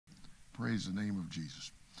Praise the name of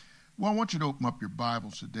Jesus. Well, I want you to open up your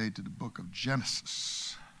Bibles today to the book of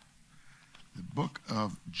Genesis. The book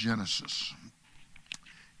of Genesis.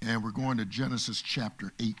 And we're going to Genesis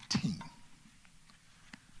chapter 18.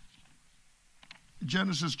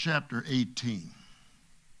 Genesis chapter 18.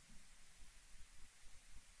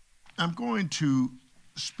 I'm going to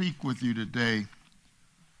speak with you today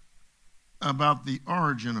about the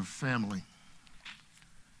origin of family,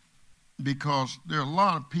 because there are a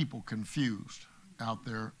lot of people confused out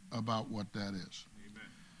there about what that is. Amen.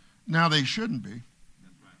 Now, they shouldn't be.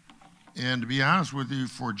 Right. And to be honest with you,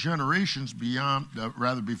 for generations beyond,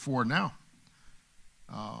 rather before now,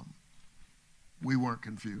 we weren't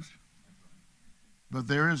confused. But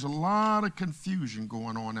there is a lot of confusion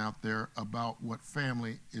going on out there about what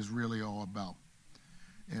family is really all about.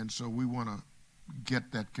 And so we want to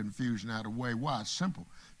get that confusion out of the way. Why? It's simple.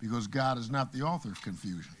 Because God is not the author of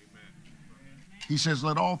confusion. He says,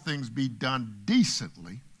 let all things be done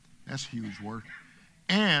decently. That's a huge word.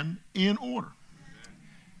 And in order.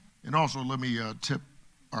 And also, let me tip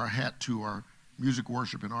our hat to our music,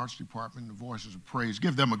 worship, and arts department, the Voices of Praise.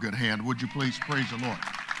 Give them a good hand, would you please? Praise the Lord.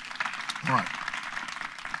 All right.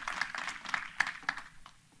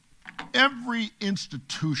 Every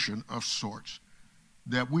institution of sorts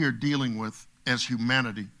that we are dealing with as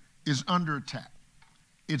humanity is under attack.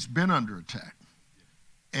 It's been under attack.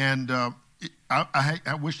 And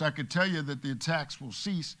I wish I could tell you that the attacks will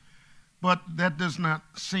cease, but that does not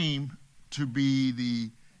seem to be the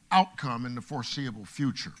outcome in the foreseeable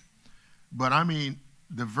future. But I mean,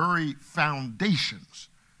 the very foundations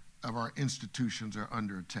of our institutions are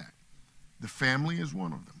under attack. The family is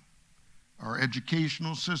one of them. Our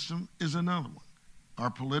educational system is another one. Our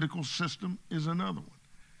political system is another one.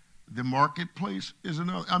 The marketplace is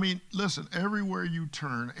another. I mean, listen, everywhere you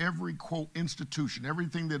turn, every, quote, institution,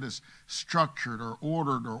 everything that is structured or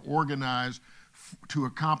ordered or organized to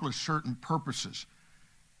accomplish certain purposes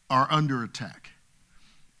are under attack.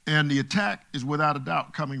 And the attack is without a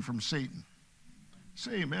doubt coming from Satan.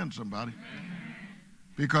 Say amen, somebody. Amen.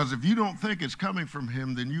 Because if you don't think it's coming from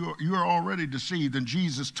him, then you are already deceived. And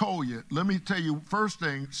Jesus told you, let me tell you, first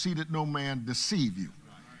thing, see that no man deceive you.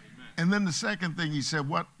 And then the second thing he said,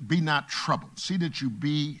 what? Be not troubled. See that you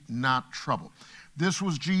be not troubled. This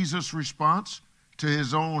was Jesus' response to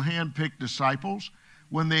his own handpicked disciples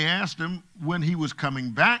when they asked him when he was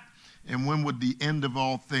coming back and when would the end of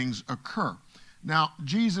all things occur. Now,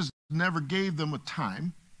 Jesus never gave them a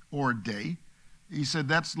time or a day. He said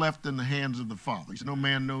that's left in the hands of the Father. He said no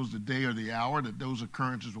man knows the day or the hour that those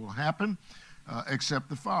occurrences will happen except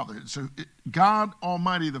the Father. So God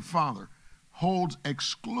Almighty the Father holds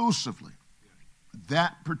exclusively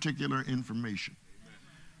that particular information. Amen.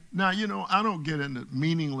 Now, you know, I don't get into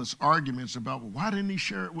meaningless arguments about, well, why didn't he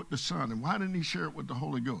share it with the Son and why didn't he share it with the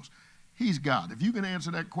Holy Ghost? He's God. If you can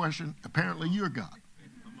answer that question, apparently you're God.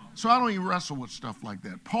 So I don't even wrestle with stuff like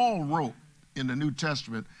that. Paul wrote in the New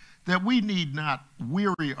Testament that we need not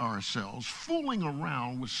weary ourselves fooling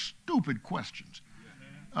around with stupid questions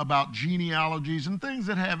about genealogies and things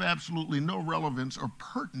that have absolutely no relevance or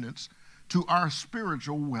pertinence to our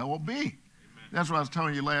spiritual well-being. Amen. That's what I was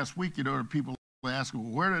telling you last week. You know, people ask,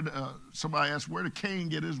 well, somebody asked, where did Cain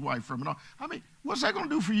get his wife from? And all. I mean, what's that going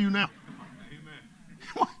to do for you now?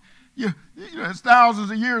 Amen. you know, it's thousands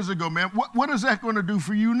of years ago, man. What is that going to do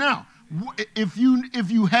for you now? If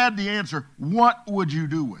you had the answer, what would you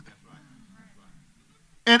do with it?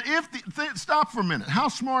 And stop for a minute. How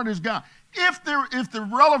smart is God? If the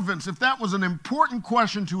relevance, if that was an important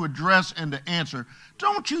question to address and to answer,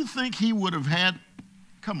 don't you think he would have had,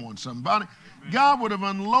 come on somebody, amen. God would have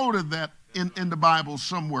unloaded that in the Bible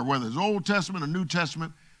somewhere, whether it's Old Testament or New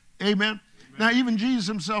Testament, amen? Amen. Now even Jesus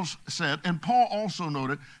himself said, and Paul also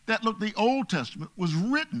noted, that look, the Old Testament was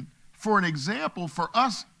written for an example for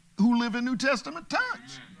us who live in New Testament times.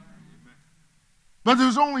 Amen. But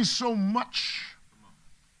there's only so much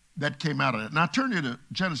that came out of it. Now, I turn you to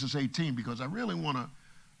Genesis 18 because I really want to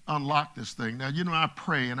unlock this thing. Now, you know, I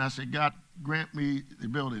pray and I say, God, grant me the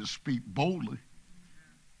ability to speak boldly,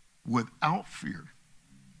 without fear,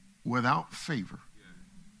 without favor,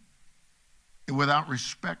 and without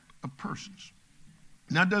respect of persons.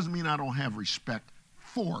 Now, that doesn't mean I don't have respect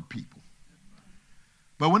for people.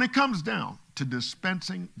 But when it comes down to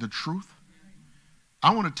dispensing the truth,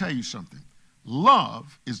 I want to tell you something.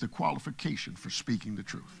 Love is the qualification for speaking the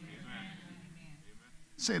truth. Amen.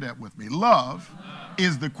 Say that with me. Love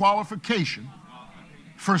is the qualification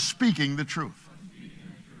for speaking the truth.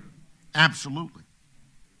 Absolutely.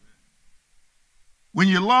 When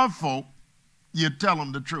you love folk, you tell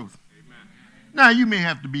them the truth. Now, you may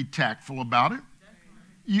have to be tactful about it.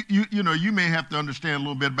 you may have to understand a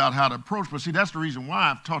little bit about how to approach, but see, that's the reason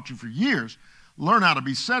why I've taught you for years, learn how to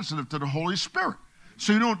be sensitive to the Holy Spirit.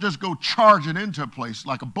 So you don't just go charging into a place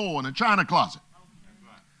like a bull in a china closet.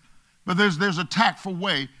 But there's a tactful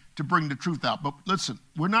way to bring the truth out. But listen,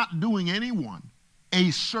 we're not doing anyone a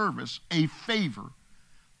service, a favor,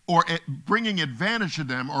 or bringing advantage to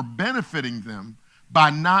them or benefiting them by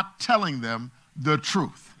not telling them the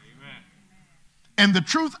truth. Amen. And the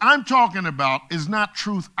truth I'm talking about is not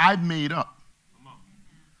truth I've made up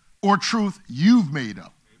or truth you've made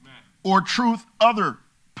up. Amen. Or truth other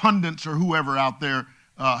pundits or whoever out there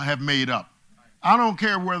have made up. I don't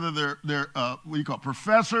care whether they're what do you call it,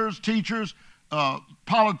 professors, teachers,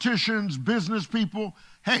 politicians, business people.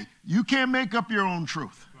 Hey, you can't make up your own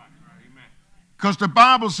truth. Because the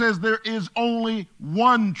Bible says there is only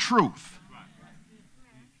one truth.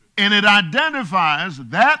 And it identifies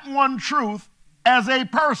that one truth as a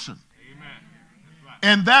person.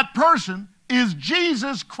 And that person is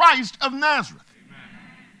Jesus Christ of Nazareth.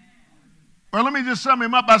 Or let me just sum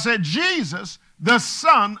him up. I said, Jesus, the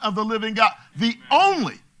Son of the living God, the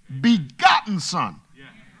only begotten Son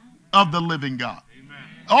of the living God.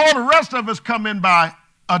 All the rest of us come in by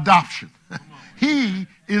adoption. He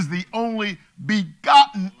is the only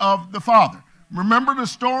begotten of the Father. Remember the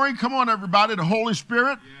story? Come on, everybody. The Holy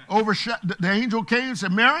Spirit overshadowed. The angel came and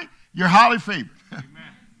said, Mary, you're highly favored.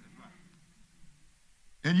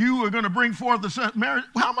 And you are going to bring forth the son. Mary,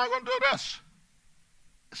 how am I going to do this?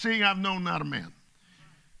 Seeing I've known not a man.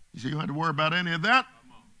 You see, you don't have to worry about any of that.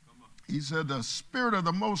 He said, the Spirit of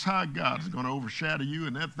the Most High God is going to overshadow you,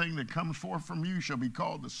 and that thing that comes forth from you shall be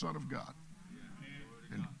called the Son of God.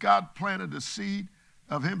 And God planted the seed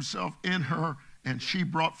of himself in her, and she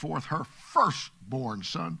brought forth her firstborn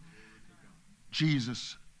son,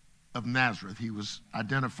 Jesus of Nazareth. He was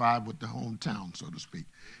identified with the hometown, so to speak,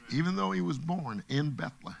 even though he was born in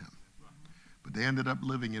Bethlehem. But they ended up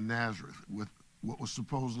living in Nazareth with what was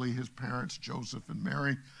supposedly his parents, Joseph and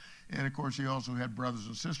Mary. And, of course, he also had brothers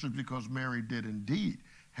and sisters because Mary did indeed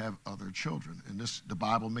have other children. And the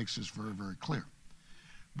Bible makes this very, very clear.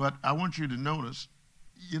 But I want you to notice,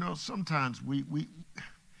 you know, sometimes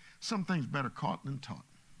some things better caught than taught.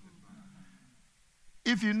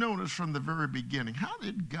 If you notice from the very beginning, how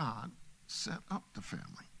did God set up the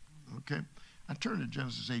family? Okay, I turn to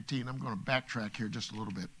Genesis 18. I'm going to backtrack here just a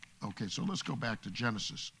little bit. Okay, so let's go back to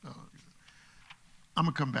Genesis. I'm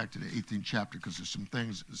going to come back to the 18th chapter because there's some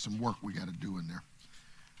things, some work we got to do in there.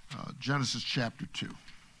 Genesis chapter 2.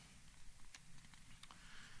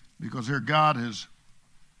 Because here God has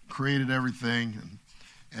created everything, and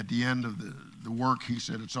at the end of the work, he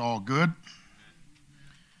said it's all good.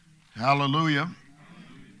 Hallelujah.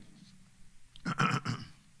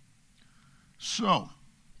 So,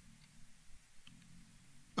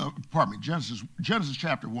 pardon me, Genesis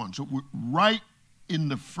chapter 1. So we're right in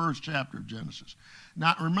the first chapter of Genesis.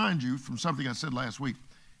 Now, I remind you from something I said last week,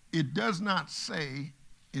 it does not say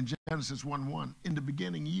in Genesis 1:1, in the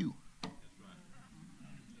beginning you.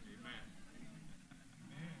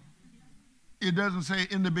 It doesn't say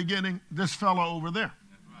in the beginning this fellow over there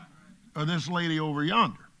or this lady over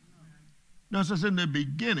yonder. No, it says in the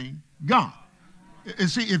beginning God. You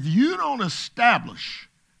see, if you don't establish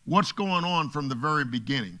what's going on from the very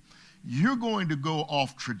beginning, you're going to go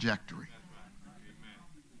off trajectory.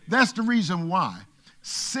 That's the reason why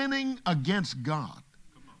sinning against God,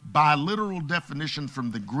 by literal definition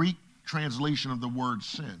from the Greek translation of the word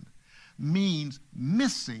sin, means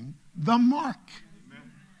missing the mark.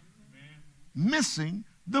 Missing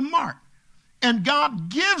the mark. And God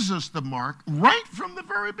gives us the mark right from the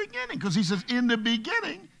very beginning because he says, in the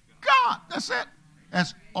beginning, God. That's it.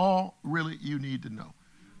 That's all really you need to know.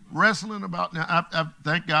 Wrestling about, now I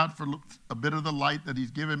thank God for a bit of the light that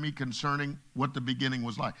he's given me concerning what the beginning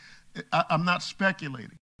was like. I'm not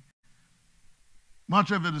speculating.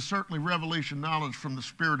 Much of it is certainly revelation knowledge from the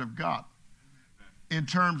Spirit of God. In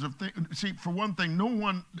terms of things, see, for one thing,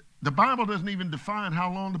 the Bible doesn't even define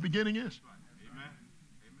how long the beginning is.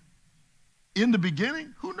 In the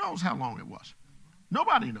beginning, who knows how long it was?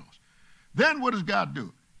 Nobody knows. Then what does God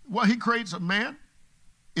do? Well, he creates a man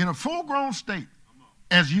in a full-grown state,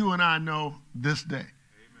 as you and I know this day.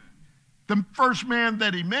 The first man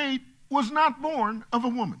that he made was not born of a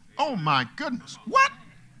woman. Oh, my goodness. What?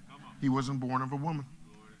 He wasn't born of a woman.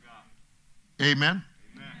 Amen.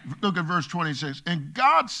 Look at verse 26. And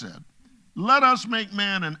God said, let us make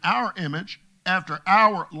man in our image, after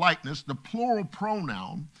our likeness. The plural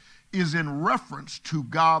pronoun is in reference to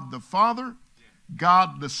God the Father,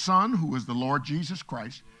 God the Son, who is the Lord Jesus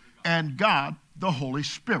Christ, and God the Holy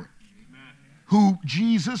Spirit, who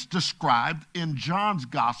Jesus described in John's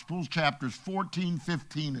Gospels, chapters 14,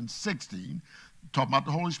 15, and 16, talking about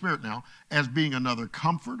the Holy Spirit now, as being another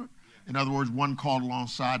comforter. In other words, one called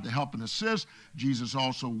alongside to help and assist. Jesus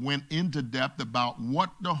also went into depth about what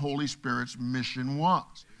the Holy Spirit's mission was.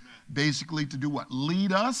 Amen. Basically to do what?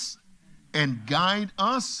 Lead us and guide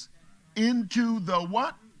us into the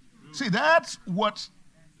what? See, that's what's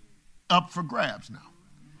up for grabs now.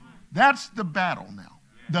 That's the battle now.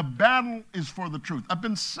 The battle is for the truth. I've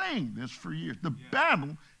been saying this for years. The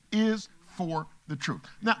battle is for the truth.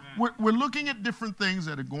 Now, we're looking at different things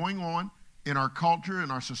that are going on in our culture, in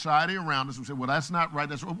our society around us. We say, well, that's not right.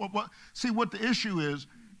 That's what. See, what the issue is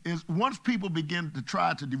once people begin to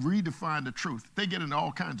try to redefine the truth, they get into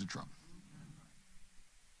all kinds of trouble.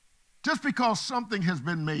 Just because something has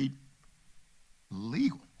been made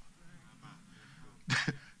legal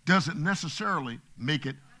doesn't necessarily make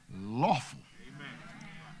it lawful.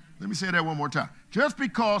 Let me say that one more time. Just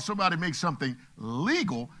because somebody makes something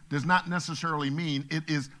legal does not necessarily mean it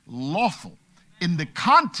is lawful in the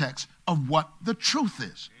context of what the truth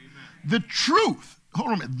is. Amen. The truth, hold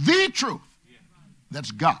on a minute, the truth,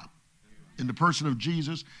 that's God in the person of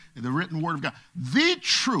Jesus, in the written word of God. The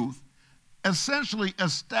truth essentially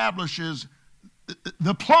establishes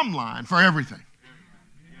the plumb line for everything.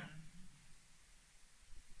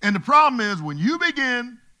 And the problem is when you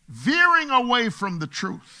begin veering away from the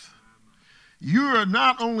truth, you are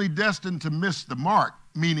not only destined to miss the mark,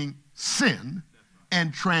 meaning sin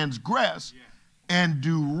and transgress and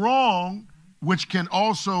do wrong, which can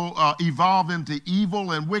also evolve into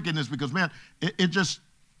evil and wickedness because, man, it just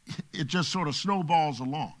sort of snowballs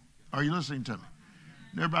along. Are you listening to me?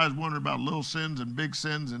 And everybody's wondering about little sins and big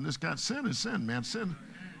sins and this kind of sin is sin, man. Sin,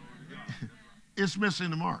 it's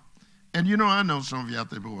missing the mark. And you know, I know some of you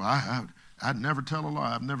out there, but I'd never tell a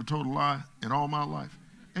lie. I've never told a lie in all my life.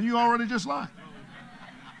 And you already just lied.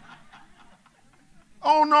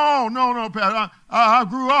 Oh, no, Pat. I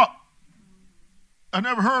grew up. I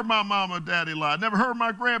never heard my mama or daddy lie. I never heard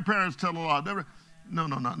my grandparents tell a lie. No.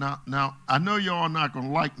 Now, I know y'all are not going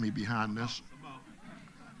to like me behind this.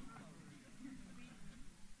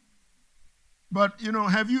 But, you know,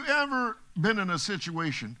 have you ever been in a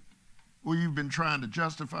situation where you've been trying to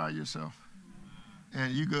justify yourself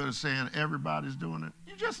and you go to saying everybody's doing it?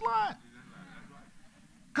 You just lied.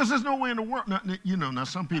 Because there's no way in the world. Now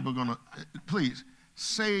some people are going to, please,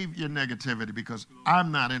 save your negativity because I'm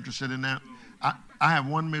not interested in that. I have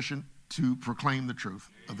one mission to proclaim the truth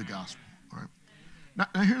of the gospel. All right?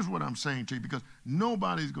 Now, here's what I'm saying to you because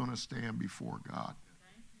nobody's going to stand before God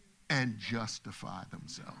and justify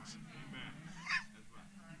themselves.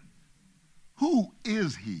 Who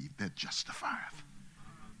is he that justifieth?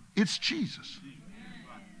 It's Jesus.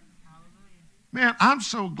 Man, I'm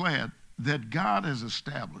so glad that God has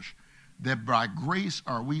established that by grace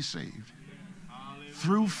are we saved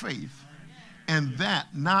through faith, and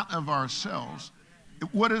that not of ourselves.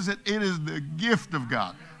 What is it? It is the gift of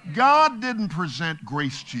God. God didn't present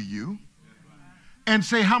grace to you and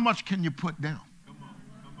say, how much can you put down?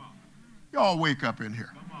 Y'all wake up in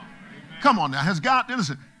here. Come on now.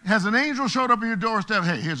 Has an angel showed up at your doorstep?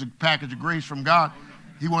 Hey, here's a package of grace from God.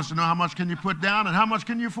 He wants to know how much can you put down and how much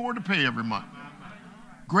can you afford to pay every month.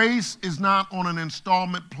 Grace is not on an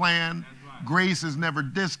installment plan. Grace is never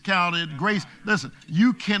discounted. Grace, listen,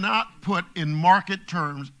 you cannot put in market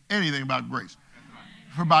terms anything about grace.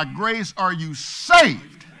 For by grace are you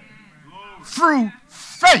saved through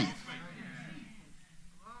faith,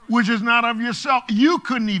 which is not of yourself. You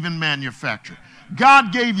couldn't even manufacture.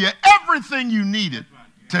 God gave you everything you needed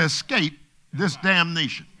to escape this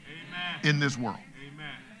damnation in this world.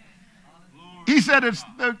 He said it's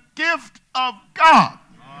the gift of God,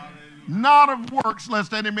 not of works,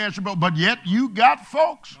 lest any man should boast. But yet you got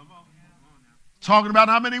folks talking about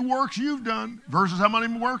how many works you've done versus how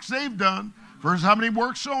many works they've done versus how many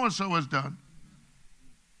works so-and-so has done.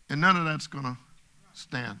 And none of that's going to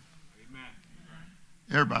stand.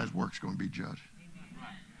 Everybody's work's going to be judged.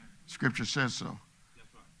 Scripture says so.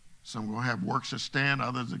 Some are going to have works that stand,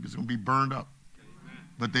 others are going to be burned up.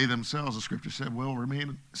 But they themselves, the scripture said, will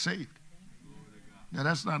remain saved. Now,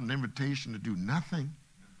 that's not an invitation to do nothing.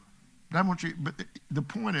 But the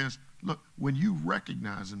point is, look, when you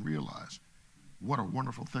recognize and realize what a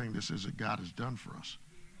wonderful thing this is that God has done for us,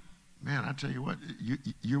 man, I tell you what,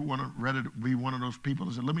 you're ready to be one of those people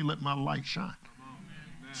that say, let me let my light shine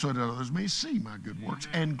so that others may see my good works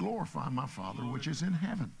and glorify my Father which is in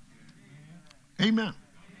heaven. Amen.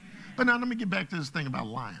 But now let me get back to this thing about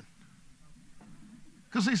lying.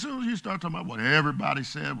 Because as soon as you start talking about what everybody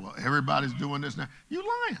said, well, everybody's doing this now, you're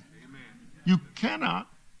lying. You cannot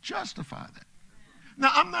justify that.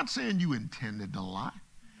 Now, I'm not saying you intended to lie.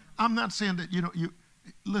 I'm not saying that,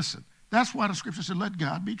 listen, that's why the scripture said, let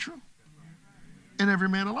God be true. And every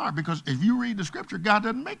man a liar. Because if you read the scripture, God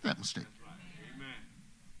doesn't make that mistake.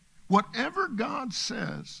 Whatever God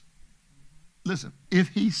says, listen, if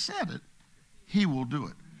he said it, he will do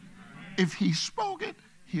it. If he spoke it,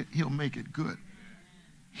 he'll make it good.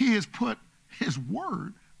 He has put his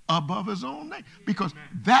word above his own name. Because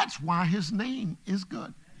that's why his name is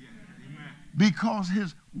good. Because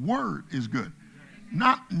his word is good.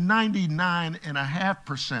 Not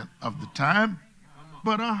 99.5% of the time,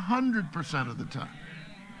 but 100% of the time.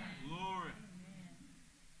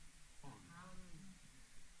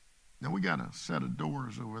 Now we got a set of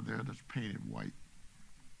doors over there that's painted white.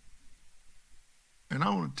 And I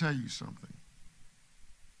want to tell you something.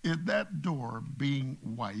 If that door being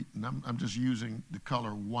white, and I'm just using the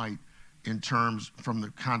color white in terms from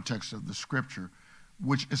the context of the scripture,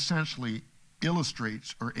 which essentially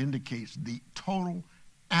illustrates or indicates the total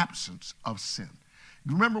absence of sin.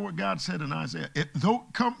 Remember what God said in Isaiah?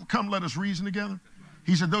 Come, let us reason together.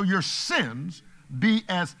 He said, though your sins be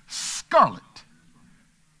as scarlet.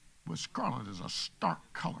 But scarlet is a stark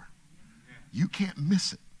color. You can't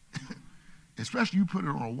miss it. Especially you put it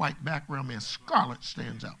on a white background, man, scarlet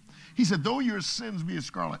stands out. He said, though your sins be as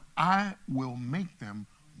scarlet, I will make them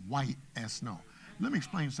white as snow. Let me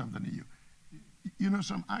explain something to you. You know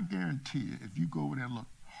something? I guarantee you, if you go over there and look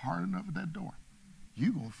hard enough at that door,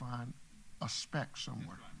 you're going to find a speck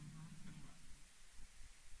somewhere.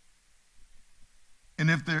 And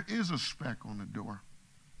if there is a speck on the door,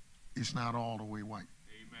 it's not all the way white.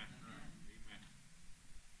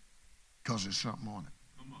 Because there's something on it.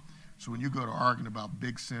 So when you go to arguing about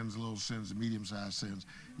big sins, little sins, and medium-sized sins,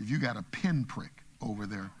 if you got a pinprick over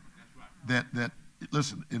there that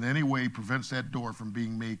listen, in any way prevents that door from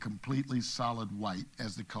being made completely solid white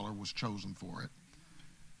as the color was chosen for it,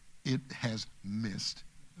 it has missed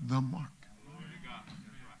the mark.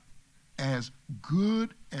 As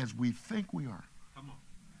good as we think we are,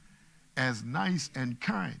 as nice and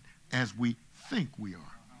kind as we think we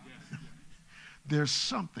are, there's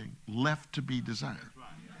something left to be desired.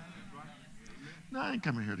 Now, I ain't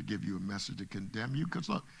coming here to give you a message to condemn you, because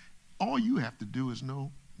look, all you have to do is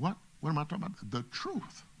know what am I talking about? The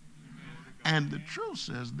truth. And the truth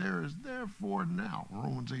says there is therefore now,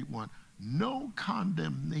 Romans 8:1, no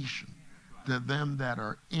condemnation to them that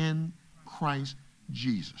are in Christ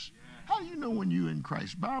Jesus. How do you know when you're in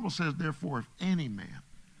Christ? The Bible says, therefore, if any man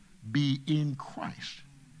be in Christ,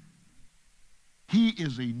 he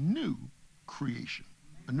is a new creation.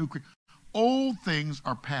 A new creation. Old things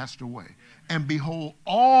are passed away. And behold,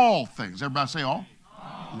 all things, everybody say all?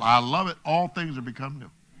 I love it. All things are become new.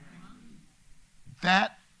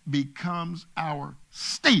 That becomes our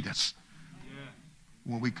status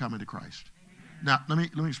when we come into Christ. Now, let me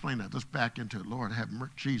explain that. Let's back into it. Lord, have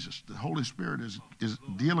mercy. Jesus, the Holy Spirit is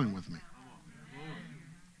dealing with me.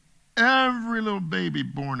 Every little baby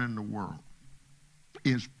born in the world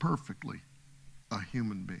is perfectly a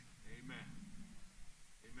human being.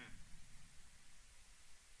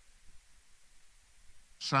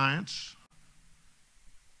 Science,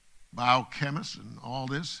 biochemists, and all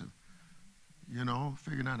this, and,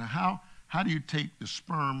 figuring out how do you take the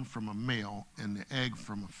sperm from a male and the egg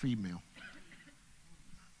from a female?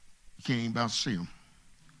 You can't even about see them.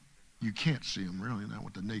 You can't see them, really, not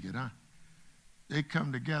with the naked eye. They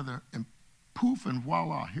come together, and poof, and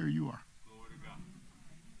voila, here you are.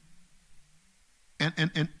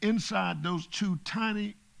 And inside those two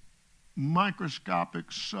tiny microscopic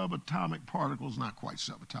subatomic particles, not quite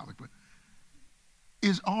subatomic, but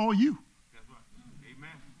is all you. That's right. Amen.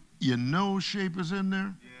 Your nose shape is in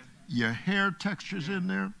there. Yeah. Your hair texture's in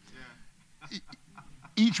there. Yeah.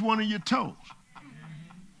 Each one of your toes.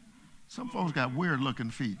 Some folks got weird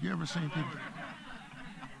looking feet. You ever seen people?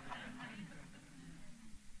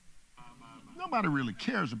 Nobody really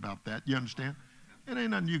cares about that. You understand? It ain't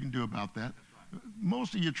nothing you can do about that.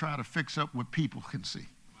 Most of you try to fix up what people can see.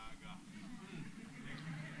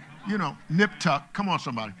 Nip tuck. Come on,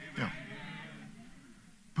 somebody.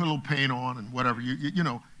 Put a little paint on and whatever.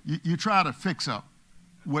 You try to fix up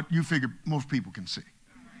what you figure most people can see.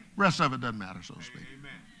 Rest of it doesn't matter, so to speak.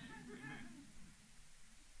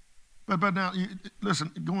 But now,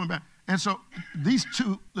 listen, going back. And so these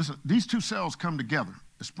two cells come together,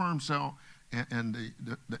 the sperm cell and the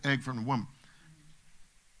egg from the woman.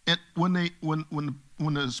 And when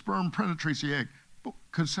the sperm penetrates the egg,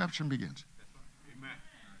 conception begins.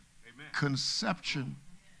 Conception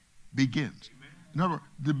begins. In other words,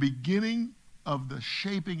 the beginning of the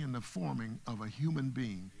shaping and the forming of a human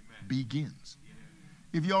being begins.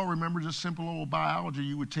 If y'all remember just simple old biology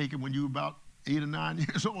you would take it when you were about 8 or 9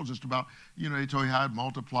 years old, just about. They tell you how it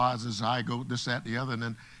multiplies, as zygote, this, that, the other, and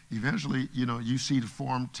then eventually, you see the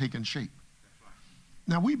form taking shape.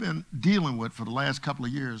 Now, we've been dealing with, for the last couple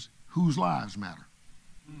of years, whose lives matter.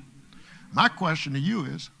 My question to you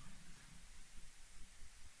is,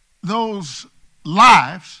 those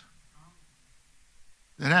lives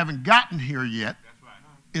that haven't gotten here yet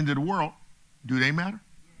into the world, do they matter?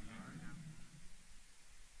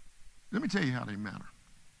 Let me tell you how they matter.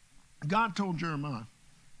 God told Jeremiah,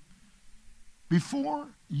 before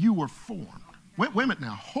you were formed, wait a minute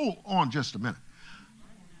now, hold on just a minute.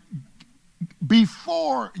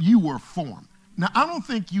 Before you were formed. Now, I don't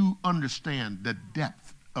think you understand the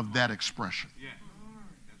depth of that expression.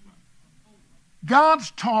 God's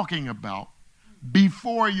talking about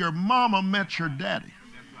before your mama met your daddy.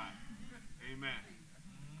 That's right. Amen.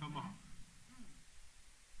 Come on.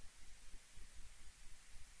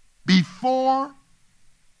 Before,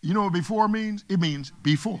 you know what before means? It means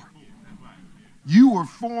before. You were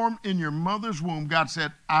formed in your mother's womb. God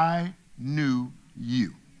said, I knew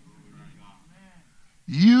you.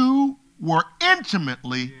 You were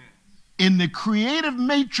intimately in the creative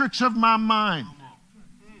matrix of my mind.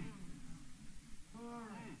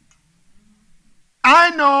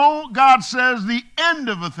 I know, God says, the end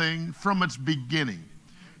of a thing from its beginning.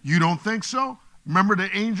 You don't think so? Remember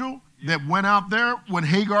the angel that went out there when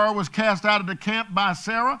Hagar was cast out of the camp by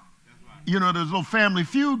Sarah? There's a little family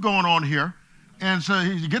feud going on here. And so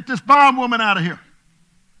he said, get this bondwoman out of here.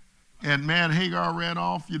 And man, Hagar ran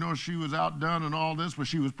off. She was outdone and all this, but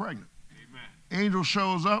she was pregnant. Amen. Angel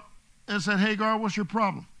shows up and said, Hagar, what's your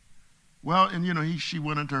problem? Well, and she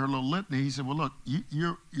went into her little litany. He said, well, look,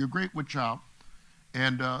 you're great with child.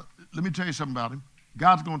 And let me tell you something about him.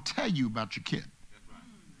 God's going to tell you about your kid. That's right.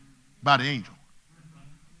 By the angel.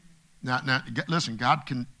 Now, listen, God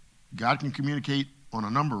can communicate on a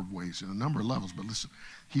number of ways, in a number of levels. But listen,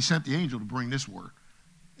 he sent the angel to bring this word.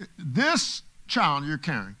 This child you're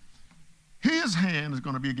carrying, his hand is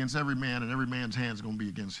going to be against every man, and every man's hand is going to be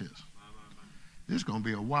against his. This is going to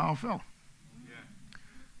be a wild fellow.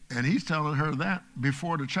 Yeah. And he's telling her that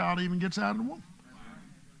before the child even gets out of the womb.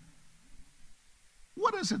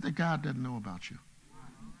 What is it that God doesn't know about you?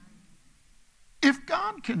 If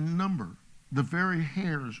God can number the very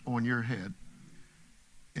hairs on your head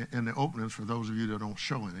and the openings for those of you that don't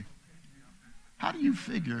show any, how do you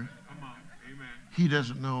figure he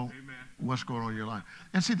doesn't know what's going on in your life?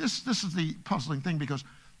 And see, this is the puzzling thing, because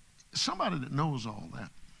somebody that knows all that,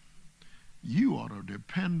 you ought to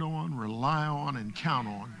depend on, rely on, and count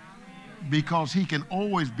on, because he can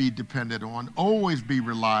always be depended on, always be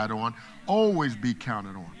relied on, always be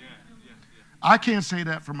counted on. I can't say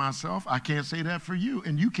that for myself. I can't say that for you.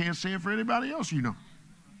 And you can't say it for anybody else you know.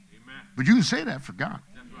 Amen. But you can say that for God.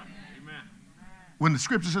 That's right. Amen. When the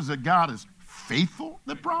scripture says that God is faithful,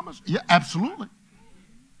 that promise, yeah, absolutely.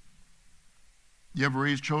 You ever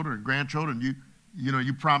raise children and grandchildren,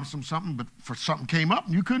 you promised them something, but for something came up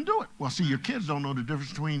and you couldn't do it. Well, see, your kids don't know the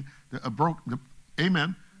difference between the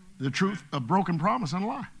truth, a broken promise, and a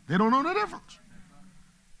lie. They don't know the difference.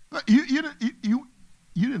 But you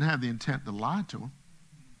didn't have the intent to lie to them,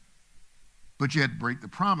 but you had to break the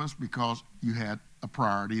promise because you had a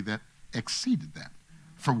priority that exceeded that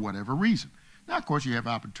for whatever reason. Now, of course, you have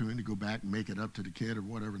opportunity to go back and make it up to the kid or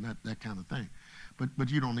whatever, and that kind of thing.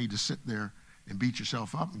 But you don't need to sit there and beat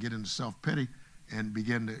yourself up and get into self-pity and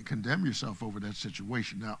begin to condemn yourself over that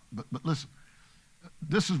situation. Now, but listen,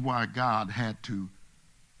 this is why God had to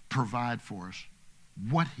provide for us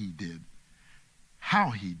what he did,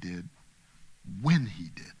 how he did, when he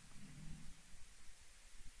did,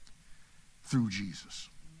 through Jesus.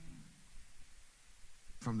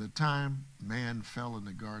 From the time man fell in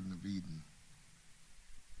the Garden of Eden,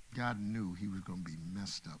 God knew he was going to be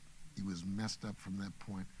messed up. He was messed up from that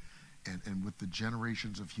point. And with the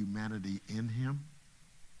generations of humanity in him,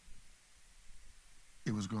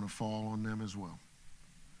 it was going to fall on them as well.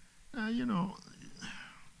 Now,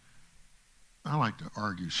 I like to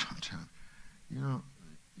argue sometimes.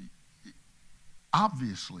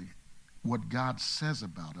 Obviously, what God says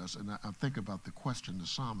about us, and I think about the question the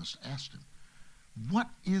psalmist asked him, what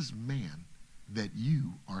is man that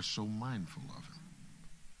you are so mindful of him?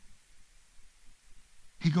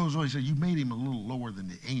 He goes on, he said, you made him a little lower than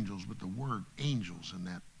the angels, but the word angels in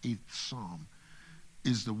that 8th psalm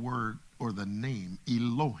is the word or the name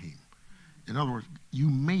Elohim. In other words,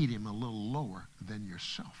 you made him a little lower than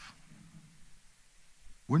yourself.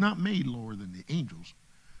 We're not made lower than the angels.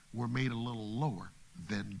 We're made a little lower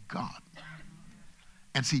than God.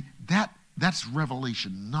 And see, that's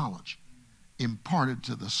revelation knowledge imparted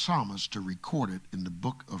to the psalmist to record it in the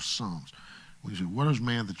book of Psalms. Well, you say, what is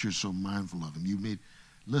man that you're so mindful of him?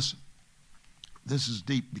 Listen, this is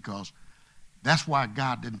deep because that's why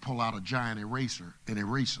God didn't pull out a giant eraser and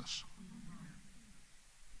erase us.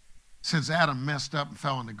 Since Adam messed up and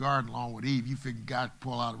fell in the garden along with Eve, you figure God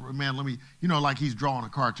pull out, man, like he's drawing a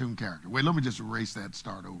cartoon character. Wait, let me just erase that and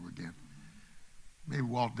start over again. Maybe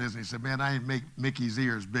Walt Disney said, man, I didn't make Mickey's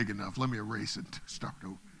ears big enough. Let me erase it and start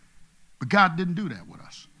over. But God didn't do that with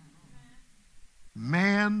us.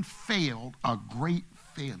 Man failed a great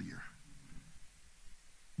failure.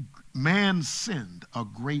 Man sinned a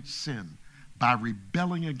great sin by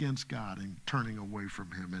rebelling against God and turning away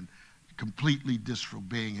from him and completely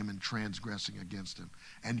disobeying him and transgressing against him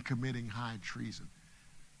and committing high treason.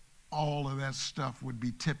 All of that stuff would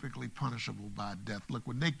be typically punishable by death. Look,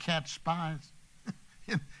 when they catch spies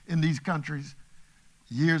in these countries,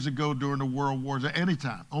 years ago during the world wars, at any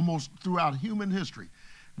time, almost throughout human history,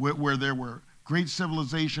 where there were great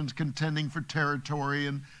civilizations contending for territory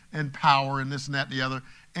and power and this and that and the other,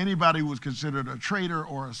 anybody who was considered a traitor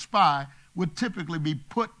or a spy would typically be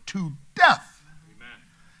put to death. Amen.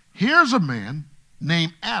 Here's a man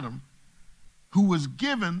named Adam who was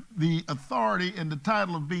given the authority and the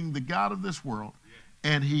title of being the God of this world,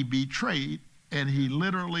 and he betrayed and he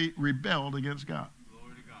literally rebelled against God.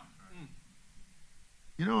 Glory to God.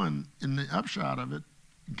 You know, in the upshot of it,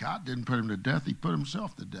 God didn't put him to death, he put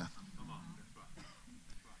himself to death.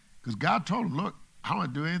 Because God told him, look, I don't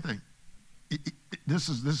want to do anything. This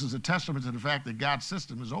is a testament to the fact that God's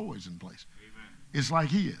system is always in place. Amen. It's like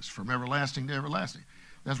he is, from everlasting to everlasting.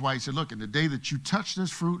 That's why he said, look, in the day that you touch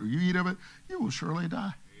this fruit or you eat of it, you will surely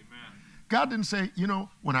die. Amen. God didn't say, you know,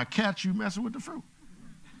 when I catch you messing with the fruit,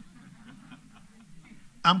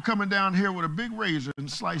 I'm coming down here with a big razor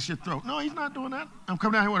and slice your throat. No, he's not doing that. I'm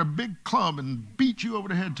coming down here with a big club and beat you over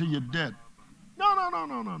the head till you're dead.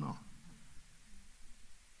 No.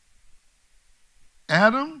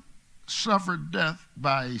 Adam suffered death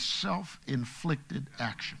by a self-inflicted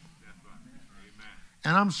action.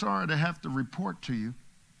 And I'm sorry to have to report to you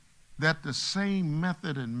that the same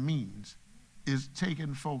method and means is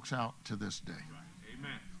taking folks out to this day.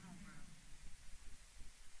 Amen.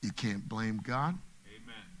 You can't blame God.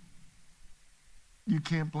 Amen. You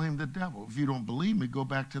can't blame the devil. If you don't believe me, go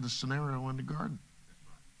back to the scenario in the garden.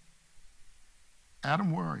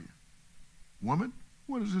 Adam, where are you? Woman,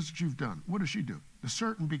 what is this that you've done? What does she do? The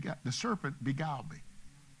serpent beguiled me.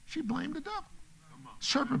 She blamed the devil.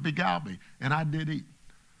 Serpent beguiled me, and I did eat.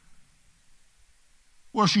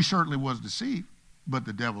 Well, she certainly was deceived, but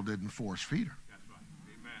the devil didn't force feed her. That's right.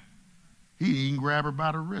 Amen. He didn't grab her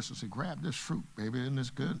by the wrist and say, grab this fruit, baby, isn't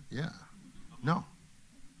this good? Yeah. No.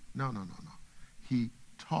 He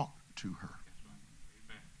talked to her. That's right.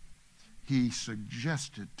 Amen. He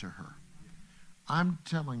suggested to her. I'm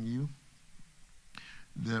telling you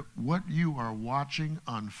that what you are watching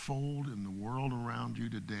unfold in the world around you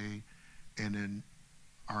today and in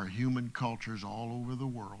our human cultures all over the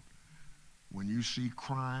world, when you see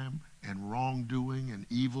crime and wrongdoing and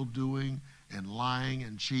evil doing and lying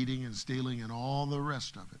and cheating and stealing and all the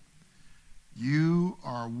rest of it, you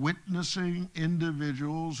are witnessing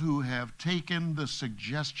individuals who have taken the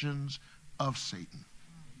suggestions of Satan.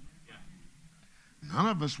 None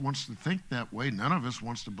of us wants to think that way. None of us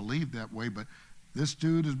wants to believe that way, but this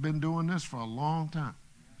dude has been doing this for a long time.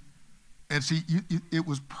 And see, it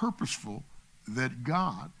was purposeful that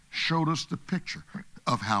God showed us the picture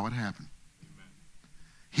of how it happened. Amen.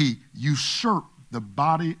 He usurped the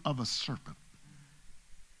body of a serpent.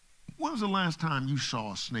 When was the last time you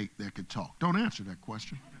saw a snake that could talk? Don't answer that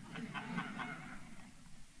question.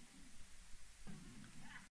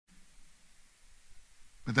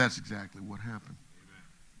 But that's exactly what happened.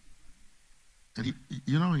 And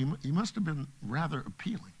he must have been rather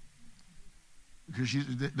appealing, because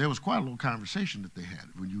there was quite a little conversation that they had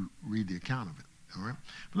when you read the account of it. All right,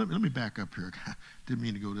 but let me back up here. Didn't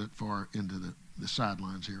mean to go that far into the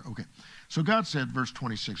sidelines here. Okay, so God said, verse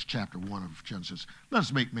 26, chapter 1 of Genesis, let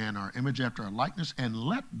us make man our image after our likeness, and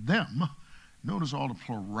let them, notice all the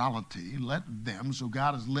plurality, let them, so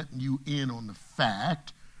God is letting you in on the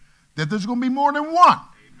fact that there's going to be more than one.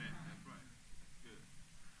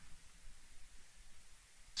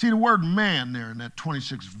 See the word man there in that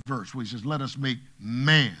 26th verse where he says, let us make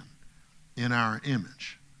man in our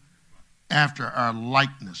image, after our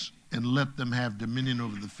likeness, and let them have dominion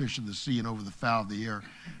over the fish of the sea and over the fowl of the air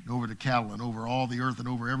and over the cattle and over all the earth and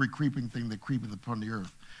over every creeping thing that creepeth upon the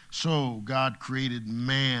earth. So God created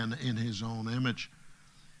man in his own image.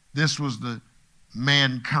 This was the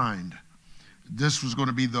mankind. This was going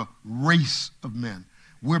to be the race of men.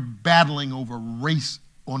 We're battling over race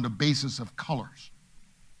on the basis of colors.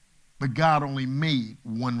 But God only made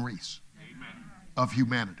one race. Amen. of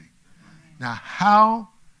humanity. Now, how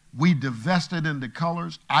we divest it into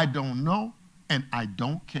colors, I don't know, and I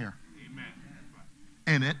don't care.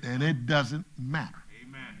 And it doesn't matter.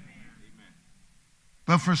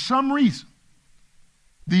 But for some reason,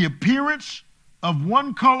 the appearance of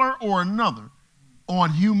one color or another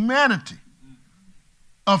on humanity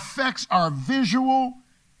affects our visual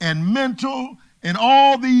and mental and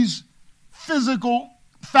all these physical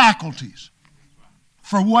faculties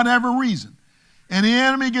for whatever reason. And the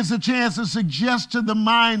enemy gets a chance to suggest to the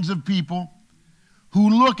minds of people who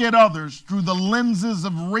look at others through the lenses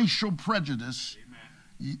of racial prejudice,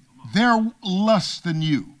 they're less than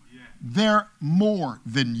you. They're more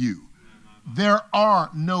than you. There are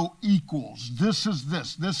no equals. This is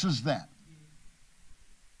this. This is that.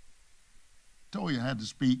 I told you I had to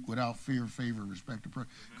speak without fear, favor, respect, or prayer.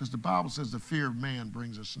 Because the Bible says the fear of man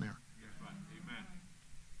brings a snare.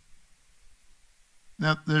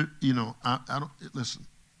 Now, I don't, listen,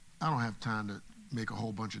 I don't have time to make a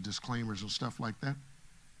whole bunch of disclaimers and stuff like that.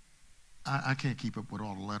 I can't keep up with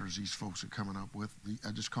all the letters these folks are coming up with.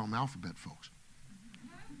 I just call them alphabet folks.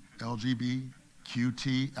 LGB,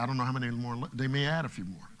 QT, I don't know how many more. They may add a few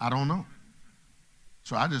more. I don't know.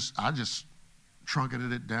 So I just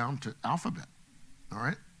truncated it down to alphabet. All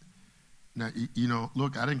right? Now,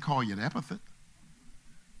 look, I didn't call you an epithet.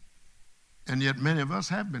 And yet many of us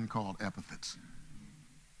have been called epithets.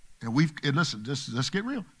 And listen, let's get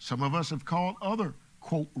real. Some of us have called other,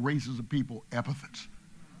 quote, races of people epithets.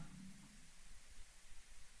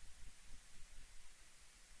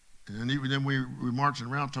 And even then we're marching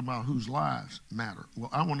around talking about whose lives matter.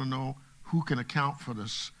 Well, I want to know who can account for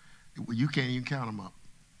this. You can't even count them up.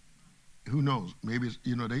 Who knows? Maybe it's,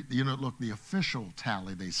 look, the official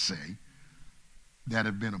tally, they say, that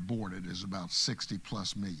have been aborted is about 60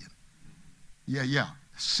 plus million. Yeah,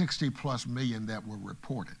 60 plus million that were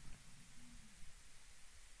reported.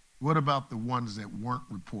 What about the ones that weren't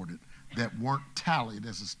reported, that weren't tallied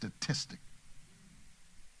as a statistic?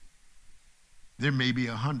 There may be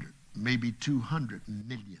 100, maybe 200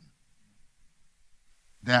 million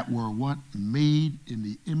that were what? Made in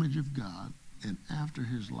the image of God and after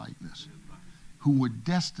his likeness, who were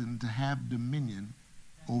destined to have dominion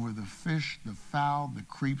over the fish, the fowl, the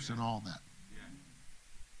creeps, and all that.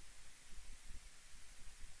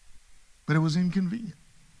 But it was inconvenient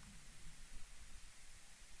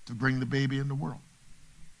to bring the baby in the world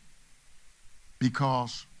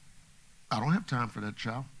because I don't have time for that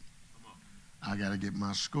child. I got to get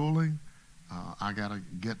my schooling. I got to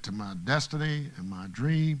get to my destiny and my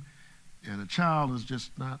dream. And a child is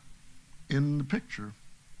just not in the picture.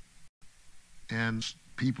 And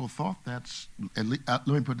people thought that's, at least, let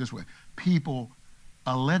me put it this way. People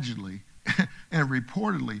allegedly and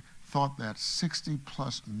reportedly thought that 60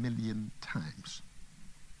 plus million times.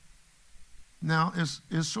 Now,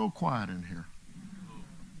 it's so quiet in here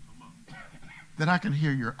that I can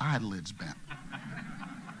hear your eyelids bat.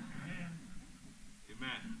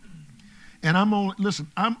 And I'm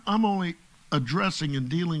only addressing and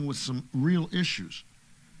dealing with some real issues.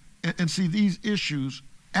 And see, these issues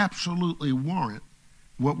absolutely warrant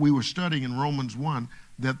what we were studying in Romans 1,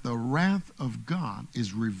 that the wrath of God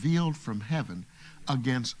is revealed from heaven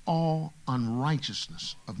against all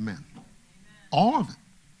unrighteousness of men. All of it.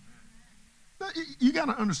 Now, you got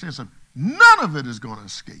to understand something. None of it is going to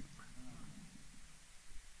escape.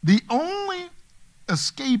 The only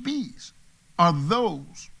escapees are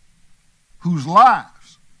those whose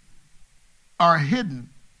lives are hidden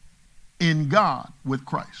in God with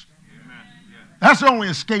Christ. That's the only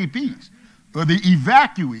escapees. Or the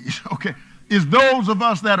evacuees, okay, is those of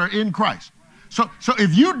us that are in Christ. So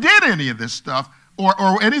if you did any of this stuff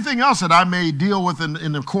or anything else that I may deal with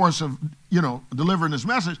in the course of, delivering this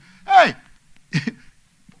message, hey,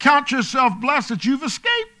 count yourself blessed that you've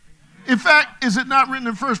escaped. In fact, is it not written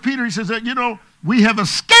in 1 Peter? He says that, we have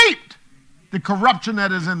escaped the corruption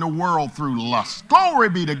that is in the world through lust. Glory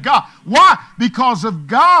be to God. Why? Because of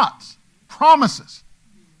God's promises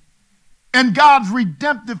and God's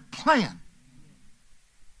redemptive plan.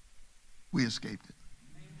 We escaped it.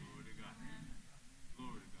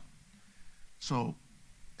 So,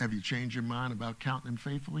 have you changed your mind about counting him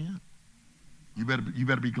faithful yet? You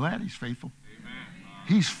better be glad he's faithful.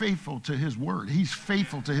 He's faithful to his word. He's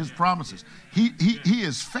faithful to his promises. He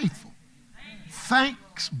is faithful.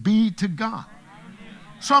 Thanks be to God.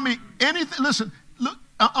 So, anything, listen, look,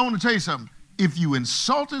 I want to tell you something. If you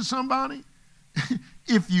insulted somebody,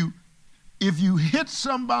 if you hit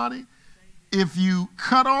somebody, if you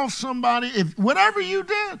cut off somebody, if whatever you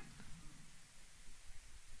did,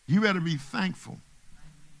 you better be thankful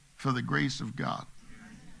for the grace of God.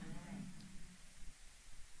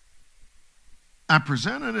 I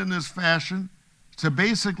present it in this fashion to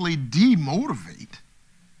basically demotivate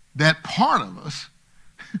that part of us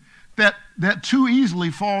that too easily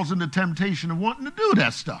falls into temptation of wanting to do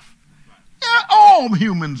that stuff. Yeah, all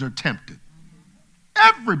humans are tempted.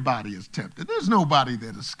 Everybody is tempted. There's nobody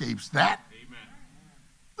that escapes that. Amen.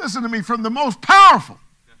 Listen to me, from the most powerful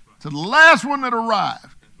Right. to the last one that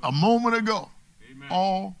arrived a moment ago, Amen.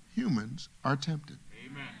 all humans are tempted.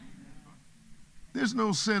 Amen. There's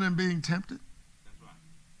no sin in being tempted. That's right.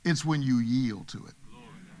 It's when you yield to it. Glory.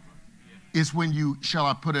 That's right. Yeah. It's when you, shall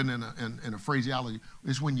I put it in a phraseology,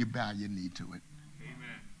 it's when you bow your knee to it Amen.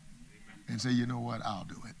 Amen. and say, you know what, I'll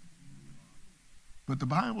do it. But the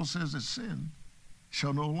Bible says that sin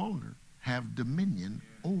shall no longer have dominion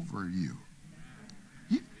over you.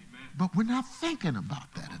 But we're not thinking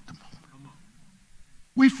about that at the moment.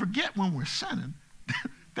 We forget when we're sinning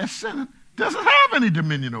that sin doesn't have any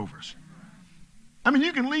dominion over us. I mean,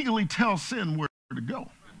 you can legally tell sin where to go.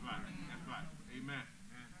 That's right. That's right.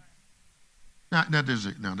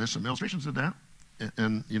 Amen. Now there's some illustrations of that.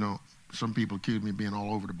 And, you know, some people accuse me of being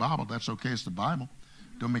all over the Bible. That's okay. It's the Bible.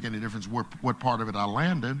 Don't make any difference what part of it I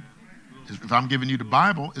land in. If I'm giving you the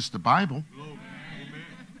Bible, it's the Bible. Glory. Amen.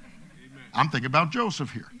 Amen. I'm thinking about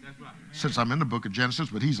Joseph here. That's right. Since I'm in the book of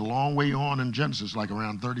Genesis, but he's a long way on in Genesis, like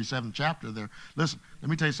around 37th chapter there. Listen,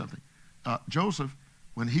 let me tell you something. Joseph,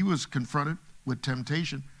 when he was confronted with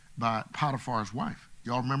temptation by Potiphar's wife,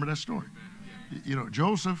 y'all remember that story? You know,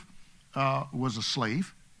 Joseph was a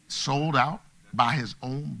slave, sold out by his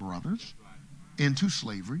own brothers into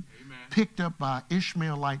slavery, picked up by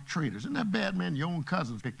Ishmaelite traders. Isn't that bad, man? Your own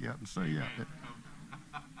cousins pick you up and say, yeah.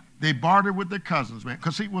 They bartered with their cousins, man.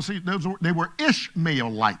 Because, they were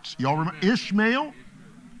Ishmaelites. Y'all remember Ishmael?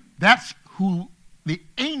 That's who the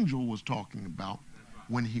angel was talking about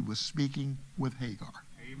when he was speaking with Hagar.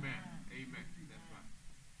 Amen. Amen. That's right.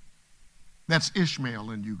 That's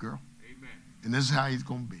Ishmael in you, girl. Amen. And this is how he's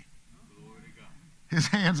going to be. Glory to God. His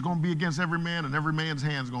hand's going to be against every man, and every man's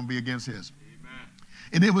hand's going to be against his. Amen.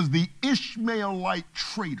 And it was the Ishmaelite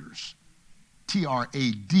traders,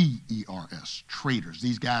 Traders, traders.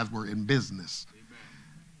 These guys were in business. Amen.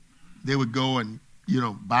 They would go and, you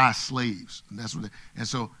know, buy slaves. And that's what and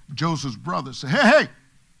so Joseph's brothers said, hey,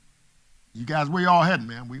 you guys, where y'all heading,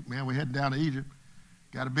 man? We're heading down to Egypt.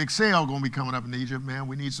 Got a big sale going to be coming up in Egypt, man.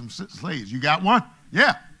 We need some slaves. You got one?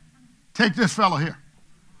 Yeah. Take this fellow here.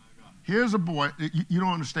 Here's a boy. You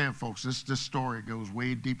don't understand, folks. This story goes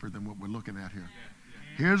way deeper than what we're looking at here.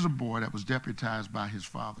 Here's a boy that was deputized by his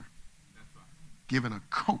father, given a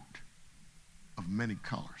coat of many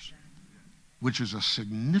colors, which is a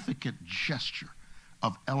significant gesture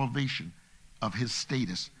of elevation of his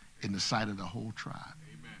status in the sight of the whole tribe.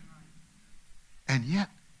 Amen. And yet,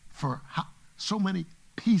 for so many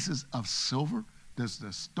pieces of silver, does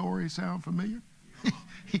the story sound familiar?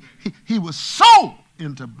 He was sold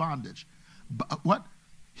into bondage. But what?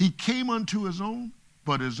 He came unto his own,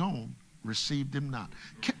 but his own received him not.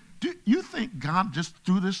 Do you think God just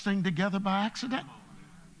threw this thing together by accident?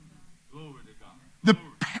 Glory to God.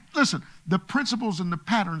 Listen, the principles and the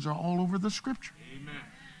patterns are all over the scripture. Amen.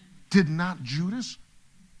 Did not Judas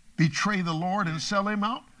betray the Lord and sell him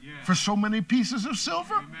out for so many pieces of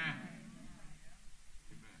silver? Amen.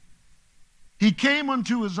 He came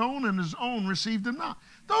unto his own, and his own received him not.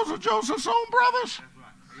 Those are Joseph's own brothers. That's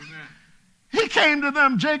right. Amen. He came to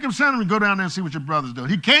them. Jacob sent him, go down there and see what your brother's doing.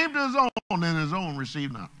 He came to his own, and his own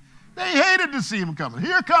received not. They hated to see him coming.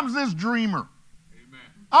 Here comes this dreamer. Amen.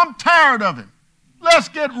 I'm tired of him. Let's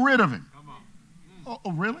get rid of him. Come on.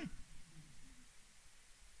 Oh, really?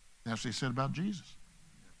 That's what they said about Jesus.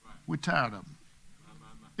 Right. We're tired of him.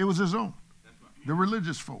 It was his own. That's right. The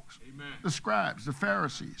religious folks, Amen. the scribes, the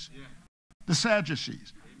Pharisees, Yeah. the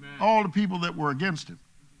Sadducees, Amen. all the people that were against him.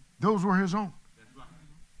 Those were his own. That's right.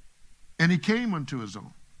 And he came unto his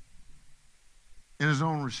own, and his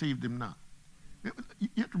own received him not. You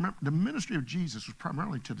have to remember, the ministry of Jesus was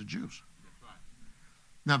primarily to the Jews. That's right.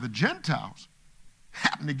 Now, the Gentiles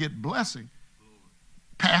happened to get blessing Glory.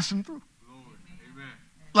 passing through. Glory. Amen.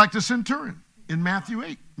 Like the centurion in Matthew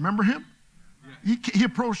 8. Remember him? Yeah. He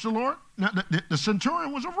approached the Lord. Now, the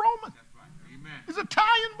centurion was a Roman. That's right. Amen. He's an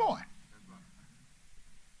Italian boy. That's right.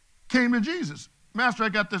 Came to Jesus. Master, I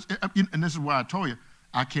got this. And this is why I told you,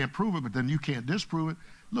 I can't prove it, but then you can't disprove it.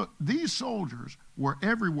 Look, these soldiers were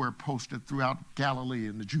everywhere posted throughout Galilee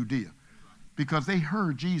and the Judea because they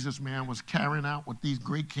heard Jesus, man, was carrying out with these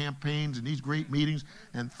great campaigns and these great meetings,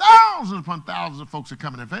 and thousands upon thousands of folks are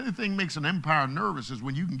coming. If anything makes an empire nervous is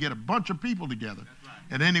when you can get a bunch of people together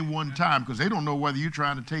at any one time because they don't know whether you're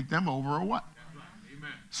trying to take them over or what.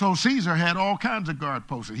 Amen. So Caesar had all kinds of guard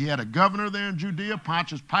posted. He had a governor there in Judea,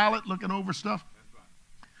 Pontius Pilate, looking over stuff.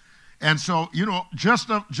 And so, you know, just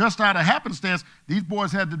out of happenstance, these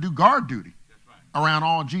boys had to do guard duty around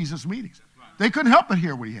all Jesus' meetings. They couldn't help but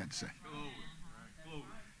hear what he had to say.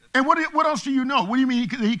 And what else do you know? What do you mean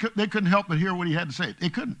they couldn't help but hear what he had to say? They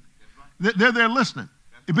couldn't. They're there listening.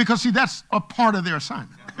 Because, see, that's a part of their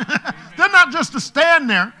assignment. They're not just to stand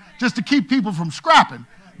there just to keep people from scrapping.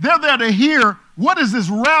 They're there to hear, what is this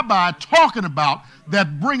rabbi talking about that's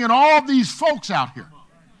bringing all these folks out here?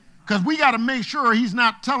 Because we got to make sure he's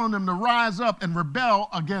not telling them to rise up and rebel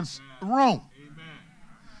against Rome.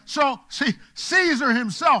 So, see, Caesar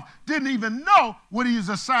himself didn't even know what he was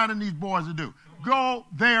assigning these boys to do. Go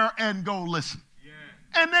there and go listen.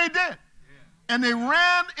 And they did. And they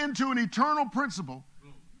ran into an eternal principle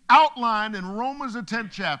outlined in Romans the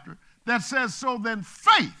 10th chapter that says, so then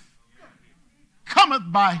faith cometh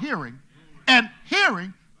by hearing, and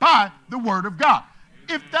hearing by the word of God.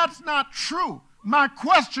 If that's not true, my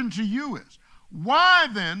question to you is, why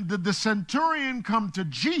then did the centurion come to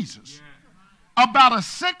Jesus about a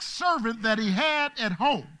sick servant that he had at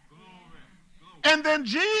home? And then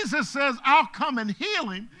Jesus says, I'll come and heal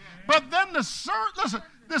him. But then the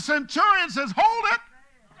centurion says, hold it.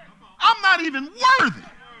 I'm not even worthy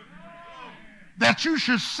that you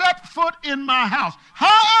should set foot in my house.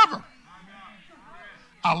 However,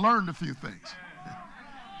 I learned a few things.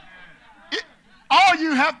 All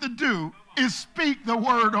you have to do is speak the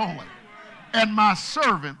word only, and my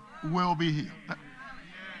servant will be healed.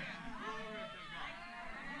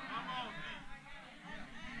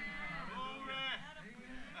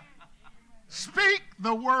 Speak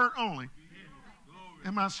the word only,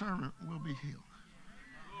 and my servant will be healed.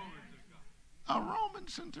 A Roman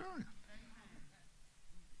centurion.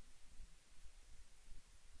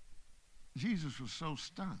 Jesus was so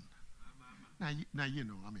stunned. Now you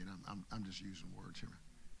know, I mean, I'm just using words here.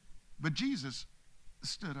 But Jesus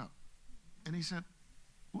stood up, and he said,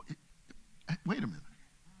 wait a minute.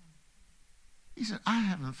 He said, I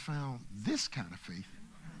haven't found this kind of faith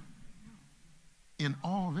in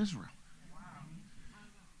all of Israel.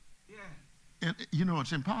 And, you know,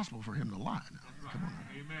 it's impossible for him to lie now. Come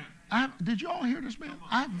on. Did you all hear this, man?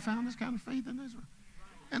 I haven't found this kind of faith in Israel.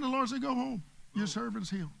 And the Lord said, go home. Your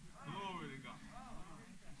servant's healed.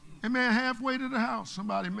 And man, halfway to the house,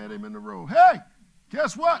 somebody met him in the road. Hey,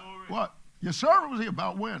 guess what? What? Your servant was here.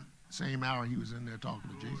 About when? Same hour he was in there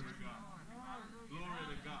talking to Jesus.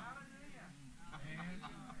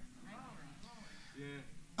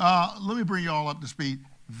 Let me bring you all up to speed.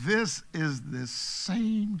 This is the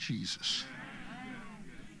same Jesus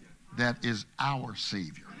that is our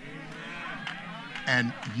Savior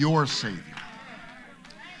and your Savior.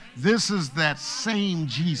 This is that same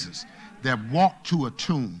Jesus that walked to a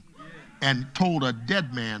tomb and told a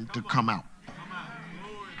dead man to come out.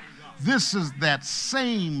 This is that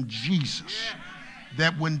same Jesus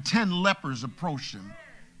that when 10 lepers approached him,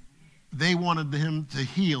 they wanted him to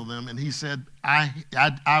heal them, and he said,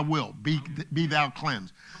 I will, be thou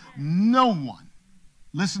cleansed. No one,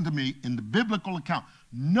 listen to me, in the biblical account,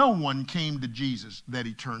 no one came to Jesus that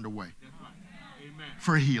he turned away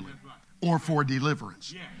for healing or for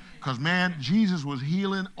deliverance. Because, man, Jesus was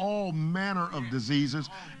healing all manner of diseases,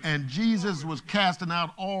 and Jesus was casting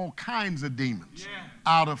out all kinds of demons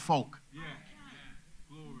out of folk.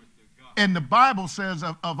 And the Bible says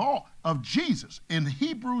of Jesus, in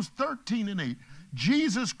Hebrews 13:8,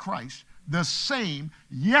 Jesus Christ, the same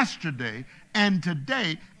yesterday and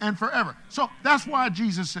today and forever. So that's why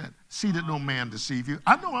Jesus said, see that no man deceive you.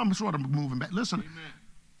 I know I'm sort of moving back. Listen.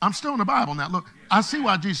 I'm still in the Bible now. Look, I see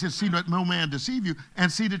why Jesus said, see that no man deceive you,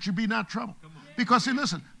 and see that you be not troubled. Because, see,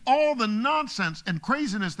 listen, all the nonsense and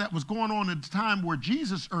craziness that was going on at the time where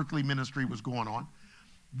Jesus' earthly ministry was going on,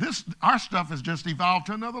 our stuff has just evolved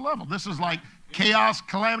to another level. This is like chaos,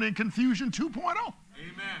 calamity, and confusion 2.0. Amen.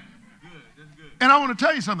 Good. That's good. And I want to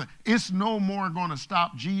tell you something. It's no more going to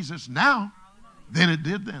stop Jesus now than it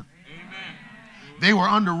did then. Amen. They were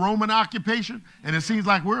under Roman occupation, and it seems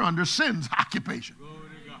like we're under sin's occupation.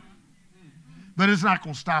 But it's not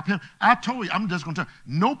going to stop him. I told you, I'm just going to tell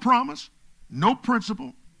you, no promise, no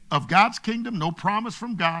principle of God's kingdom, no promise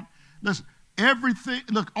from God. Listen, everything,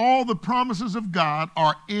 look, all the promises of God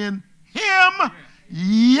are in him,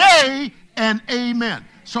 yea and amen.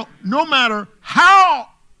 So no matter how,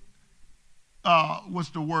 what's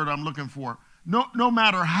the word I'm looking for? No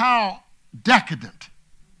matter how decadent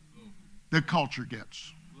the culture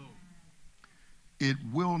gets, it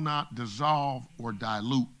will not dissolve or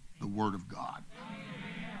dilute the word of God.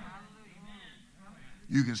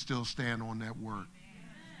 You can still stand on that word.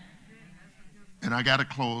 And I got to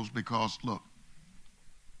close because, look,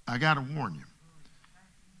 I got to warn you,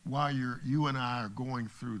 while you and I are going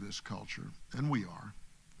through this culture, and we are,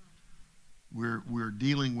 We're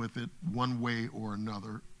dealing with it one way or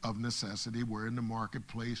another of necessity. We're in the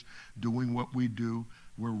marketplace doing what we do.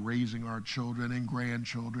 We're raising our children and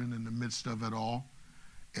grandchildren in the midst of it all.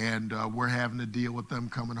 And we're having to deal with them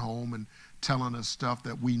coming home and telling us stuff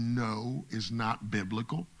that we know is not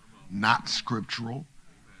biblical, not scriptural,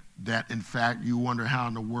 that in fact you wonder how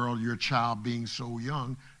in the world your child being so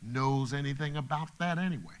young knows anything about that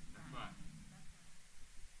anyway.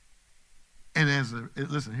 And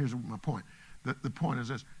listen, here's my point. The point is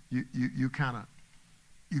this: you kind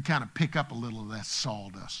of pick up a little of that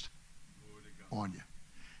sawdust on you,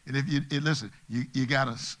 and if you listen, you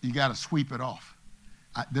gotta sweep it off.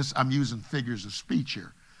 I'm using figures of speech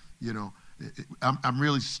here, you know. I'm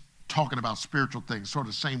really talking about spiritual things, sort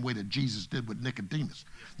of the same way that Jesus did with Nicodemus.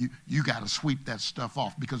 You got to sweep that stuff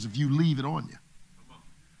off, because if you leave it on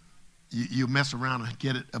you mess around and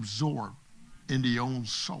get it absorbed into your own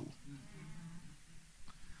soul.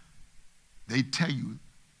 They tell you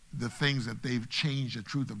the things that they've changed the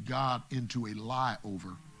truth of God into a lie over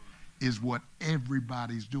is what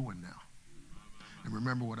everybody's doing now. And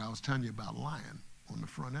remember what I was telling you about lying on the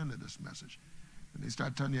front end of this message. When they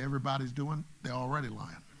start telling you everybody's doing, they're already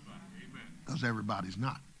lying. Because everybody's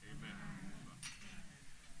not.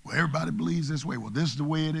 Well, everybody believes this way. Well, this is the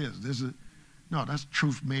way it is. No, that's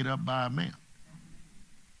truth made up by a man.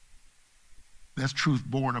 That's truth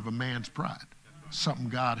born of a man's pride. Something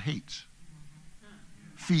God hates.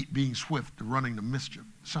 Feet being swift to running to mischief.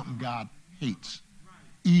 Something God hates.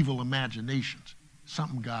 Evil imaginations.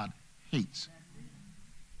 Something God hates.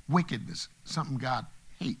 Wickedness. Something God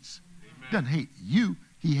hates. Doesn't hate you.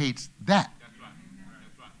 He hates that. That's right.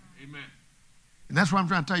 That's right. Amen. And that's what I'm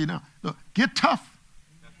trying to tell you now. Look, get tough.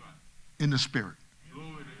 That's right. In the spirit.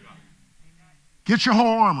 Glory to God. Get your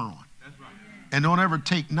whole armor on. That's right. And don't ever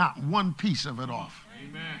take not one piece of it off.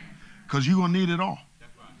 Amen. Because you're going to need it all.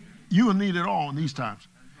 That's right. You're going to need it all in these times.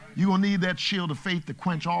 You're going to need that shield of faith to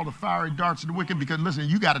quench all the fiery darts of the wicked, because, listen,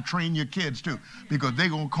 you got to train your kids too, because they're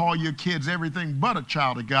going to call your kids everything but a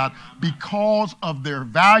child of God because of their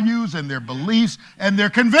values and their beliefs and their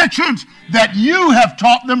convictions that you have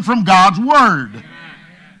taught them from God's word.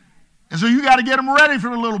 And so you got to get them ready for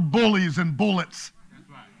the little bullies and bullets.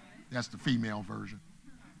 That's the female version.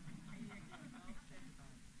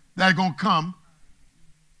 That's going to come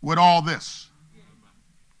with all this.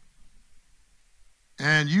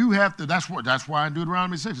 And you have to, that's why in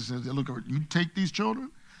Deuteronomy 6 it says, look, you take these children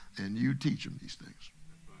and you teach them these things.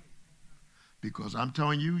 Because I'm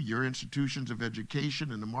telling you, your institutions of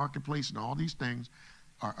education and the marketplace and all these things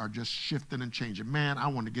are just shifting and changing. Man, I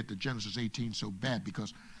want to get to Genesis 18 so bad,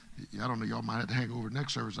 because, I don't know, y'all might have to hang over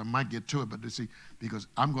next service. I might get to it, but see, because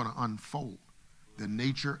I'm going to unfold the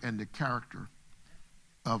nature and the character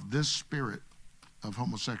of this spirit of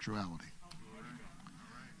homosexuality.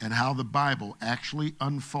 And how the Bible actually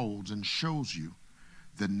unfolds and shows you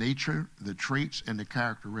the nature, the traits, and the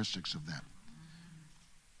characteristics of that.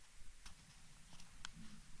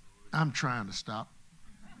 I'm trying to stop.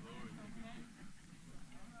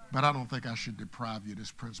 But I don't think I should deprive you of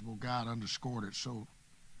this principle. God underscored it so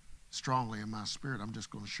strongly in my spirit. I'm just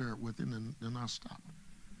going to share it with you, and then I'll stop.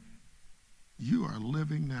 You are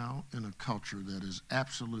living now in a culture that is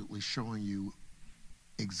absolutely showing you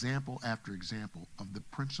example after example of the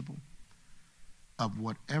principle of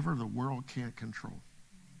whatever the world can't control,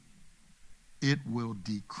 it will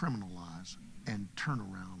decriminalize and turn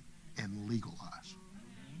around and legalize.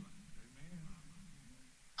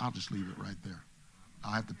 I'll just leave it right there.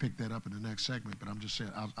 I'll have to pick that up in the next segment, but I'm just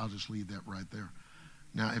saying I'll just leave that right there.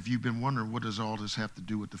 Now, if you've been wondering, what does all this have to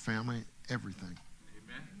do with the family? Everything.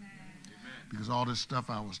 Amen. Because all this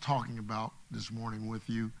stuff I was talking about this morning with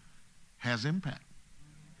you has impact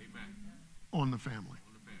on the family.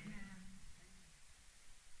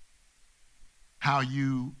 How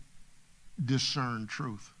you discern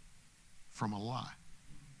truth from a lie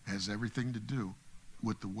has everything to do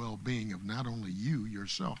with the well-being of not only you,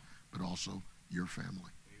 yourself, but also your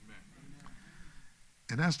family. Amen.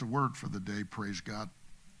 And that's the word for the day, praise God.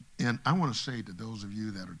 And I want to say to those of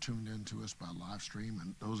you that are tuned in to us by live stream,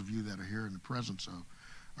 and those of you that are here in the presence of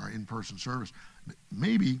our in-person service,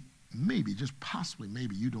 maybe, just possibly,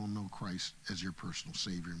 maybe you don't know Christ as your personal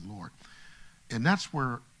Savior and Lord. And that's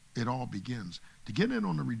where it all begins. To get in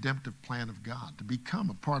on the redemptive plan of God, to become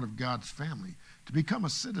a part of God's family, to become a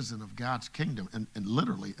citizen of God's kingdom, and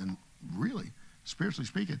literally and really, spiritually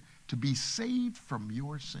speaking, to be saved from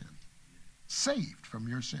your sin. Saved from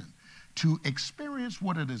your sin. To experience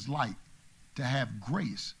what it is like to have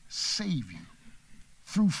grace save you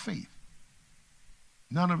through faith.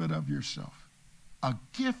 None of it of yourself. A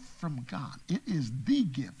gift from God. It is the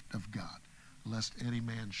gift of God, lest any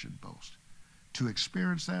man should boast. To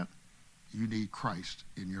experience that, you need Christ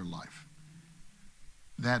in your life.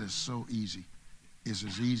 That is so easy. It's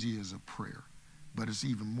as easy as a prayer. But it's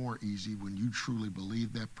even more easy when you truly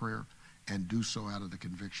believe that prayer and do so out of the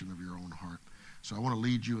conviction of your own heart. So I want to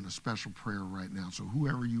lead you in a special prayer right now. So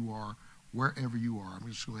whoever you are, wherever you are, I'm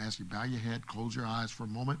just going to ask you, bow your head, close your eyes for a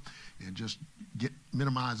moment, and just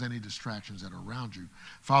minimize any distractions that are around you.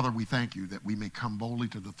 Father, we thank you that we may come boldly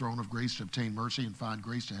to the throne of grace to obtain mercy and find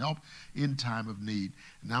grace to help in time of need.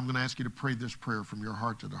 And now I'm going to ask you to pray this prayer from your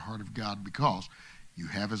heart to the heart of God, because you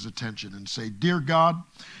have his attention, and say, Dear God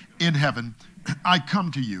in heaven, I come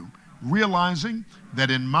to you realizing that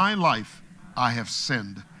in my life I have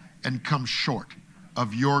sinned and come short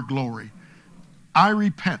of your glory. I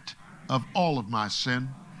repent of all of my sin,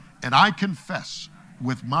 and I confess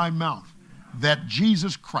with my mouth that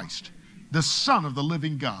Jesus Christ, the Son of the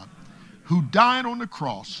living God, who died on the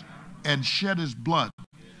cross and shed his blood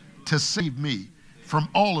to save me from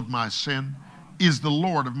all of my sin, is the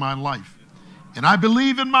Lord of my life. And I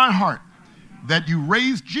believe in my heart that you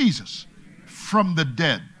raised Jesus from the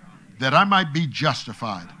dead, that I might be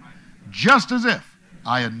justified, just as if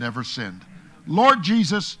I had never sinned. Lord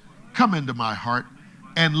Jesus, come into my heart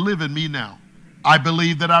and live in me now. I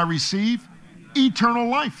believe that I receive eternal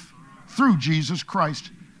life through Jesus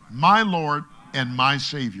Christ, my Lord and my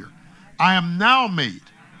Savior. I am now made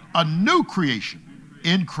a new creation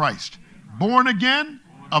in Christ, born again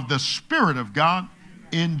of the Spirit of God.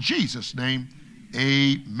 In Jesus' name,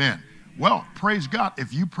 amen. Well, praise God.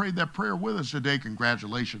 If you prayed that prayer with us today,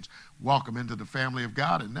 congratulations. Welcome into the family of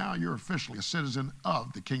God, and now you're officially a citizen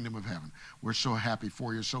of the kingdom of heaven. We're so happy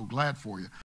for you, so glad for you.